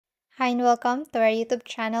Hi and welcome to our YouTube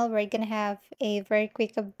channel. We're gonna have a very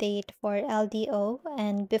quick update for LDO,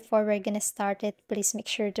 and before we're gonna start it, please make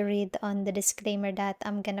sure to read on the disclaimer that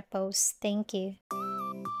I'm gonna post. Thank you.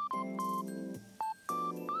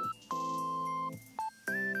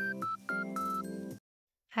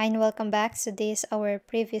 Hi and welcome back. So this is our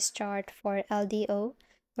previous chart for LDO,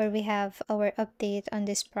 where we have our update on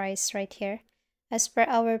this price right here. As per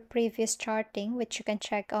our previous charting, which you can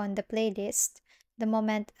check on the playlist, the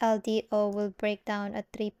moment LDO will break down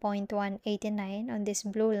at 3.189 on this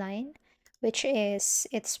blue line, which is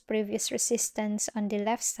its previous resistance on the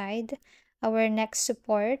left side, our next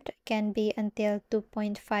support can be until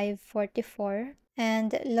 2.544.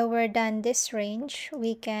 And lower than this range,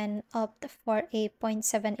 we can opt for a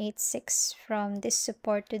 0.786 from this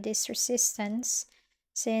support to this resistance,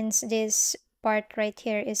 since this part right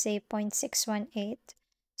here is a 0.618.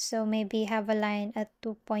 So maybe have a line at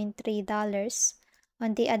 $2.3.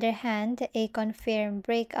 On the other hand, a confirmed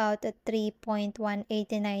breakout at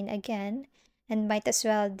 3.189 again, and might as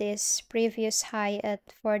well this previous high at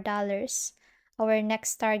 $4. Our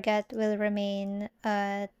next target will remain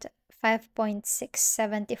at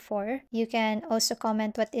 5.674. You can also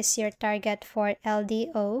comment what is your target for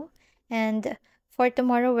LDO. And for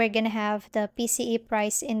tomorrow, we're gonna have the PCE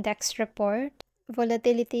price index report.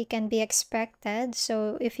 Volatility can be expected,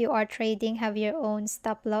 so if you are trading, have your own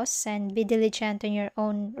stop loss and be diligent on your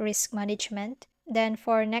own risk management. Then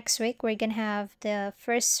for next week, we're gonna have the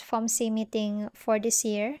first FOMC meeting for this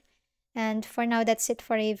year. And for now, that's it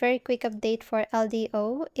for a very quick update for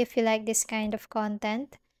LDO. If you like this kind of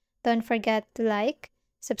content, don't forget to like,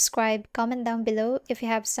 subscribe, comment down below if you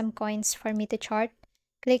have some coins for me to chart.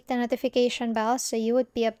 Click the notification bell so you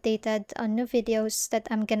would be updated on new videos that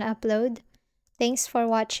I'm gonna upload. Thanks for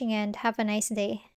watching and have a nice day.